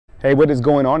Hey, what is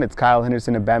going on? It's Kyle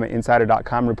Henderson of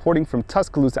BamaInsider.com reporting from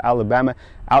Tuscaloosa, Alabama,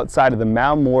 outside of the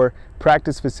Malmore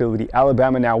practice facility.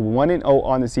 Alabama now 1-0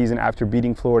 on the season after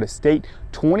beating Florida State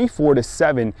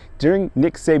 24-7. During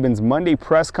Nick Saban's Monday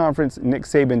press conference, Nick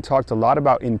Saban talked a lot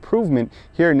about improvement.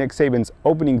 Here are Nick Saban's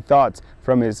opening thoughts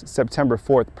from his September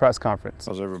 4th press conference.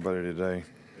 How's everybody today?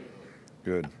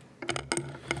 Good.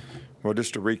 Well,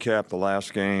 just to recap the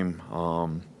last game,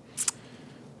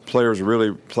 players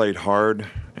really played hard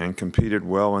and competed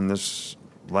well in this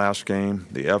last game.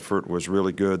 The effort was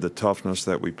really good, the toughness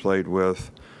that we played with,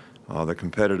 the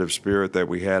competitive spirit that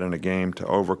we had in a game to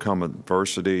overcome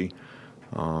adversity,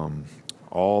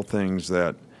 all things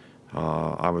that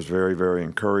I was very, very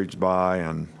encouraged by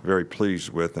and very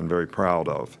pleased with and very proud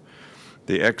of.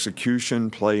 The execution,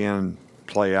 play in,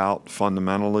 play out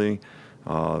fundamentally,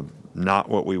 not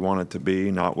what we want it to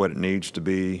be, not what it needs to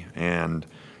be, and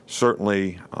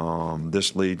certainly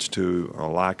this leads to a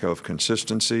lack of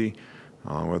consistency,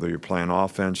 whether you're playing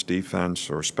offense, defense,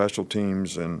 or special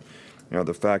teams. And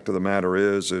the fact of the matter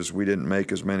is we didn't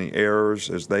make as many errors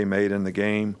as they made in the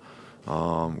game,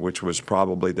 which was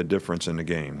probably the difference in the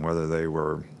game, whether they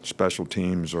were special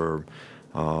teams or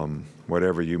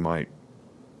whatever you might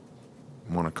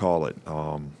want to call it.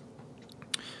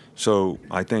 So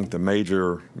I think the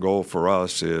major goal for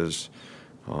us is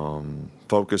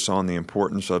focus on the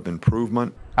importance of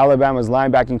improvement. Alabama's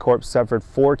linebacking corps suffered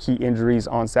 4 key injuries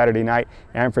on Saturday night.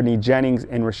 Anthony Jennings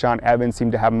and Rashaan Evans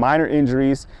seem to have minor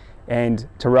injuries, and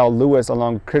Terrell Lewis,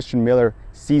 along with Christian Miller,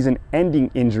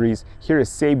 season-ending injuries. Here is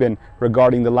Saban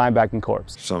regarding the linebacking corps.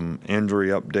 Some injury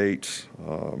updates.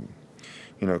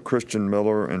 Christian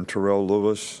Miller and Terrell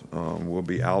Lewis will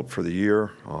be out for the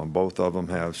year. Both of them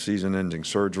have season-ending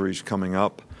surgeries coming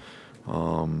up.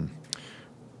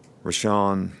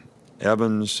 Rashaan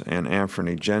Evans and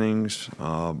Anthony Jennings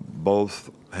both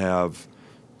have,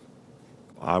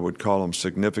 I would call them,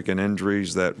 significant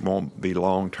injuries that won't be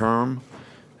long-term,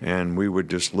 and we would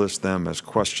just list them as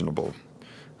questionable.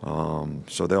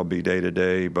 So they'll be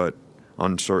day-to-day, but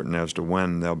uncertain as to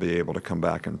when they'll be able to come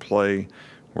back and play.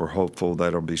 We're hopeful that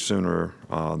it'll be sooner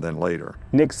than later.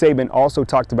 Nick Saban also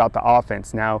talked about the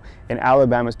offense. Now, in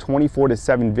Alabama's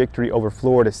 24-7 victory over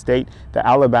Florida State, the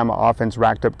Alabama offense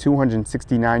racked up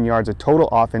 269 yards of total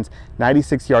offense,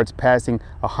 96 yards passing,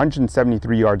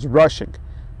 173 yards rushing.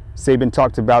 Saban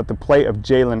talked about the play of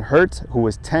Jalen Hurts, who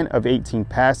was 10 of 18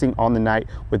 passing on the night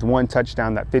with 1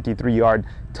 touchdown, that 53-yard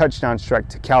touchdown strike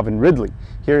to Calvin Ridley.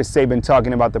 Here is Saban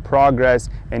talking about the progress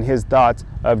and his thoughts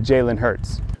of Jalen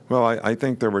Hurts. Well, I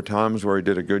think there were times where he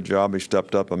did a good job. He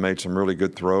stepped up and made some really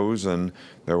good throws, and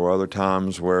there were other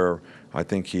times where I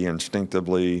think he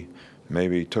instinctively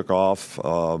maybe took off,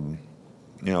 a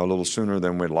little sooner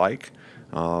than we'd like.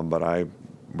 But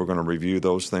we're going to review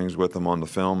those things with him on the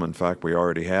film. In fact, we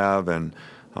already have, and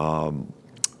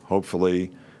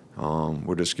hopefully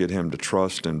we'll just get him to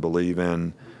trust and believe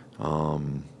in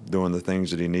doing the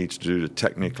things that he needs to do to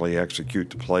technically execute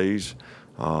the plays,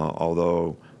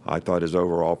 although I thought his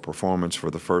overall performance for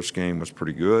the first game was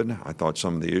pretty good. I thought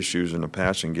some of the issues in the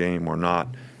passing game were not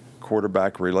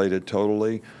quarterback related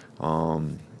totally.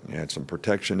 He had some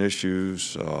protection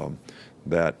issues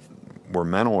that were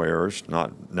mental errors,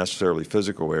 not necessarily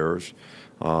physical errors,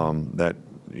 that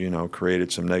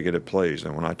created some negative plays.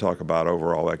 And when I talk about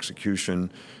overall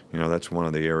execution, that's one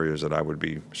of the areas that I would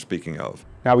be speaking of.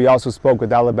 Now, we also spoke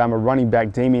with Alabama running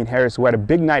back Damien Harris, who had a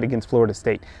big night against Florida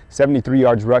State. 73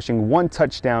 yards rushing, 1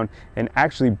 touchdown, and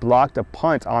actually blocked a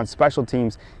punt on special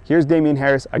teams. Here's Damien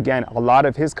Harris. Again, a lot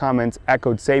of his comments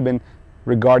echoed Saban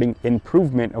regarding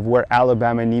improvement of where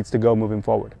Alabama needs to go moving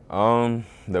forward.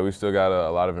 That we still got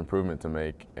a lot of improvement to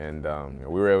make, and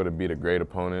we were able to beat a great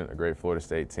opponent, a great Florida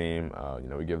State team.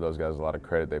 We give those guys a lot of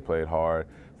credit. They played hard,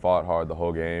 fought hard the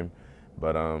whole game.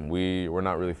 But we're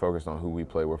not really focused on who we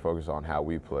play. We're focused on how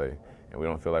we play, and we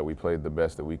don't feel like we played the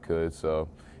best that we could. So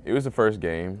it was the first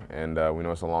game, and we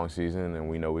know it's a long season, and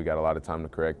we know we got a lot of time to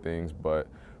correct things. But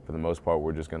for the most part,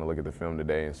 we're just going to look at the film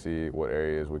today and see what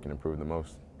areas we can improve the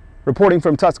most. Reporting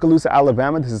from Tuscaloosa,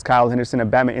 Alabama, this is Kyle Henderson of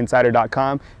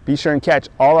BamaInsider.com. Be sure and catch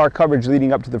all our coverage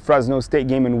leading up to the Fresno State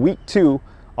game in Week 2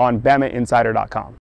 on BamaInsider.com.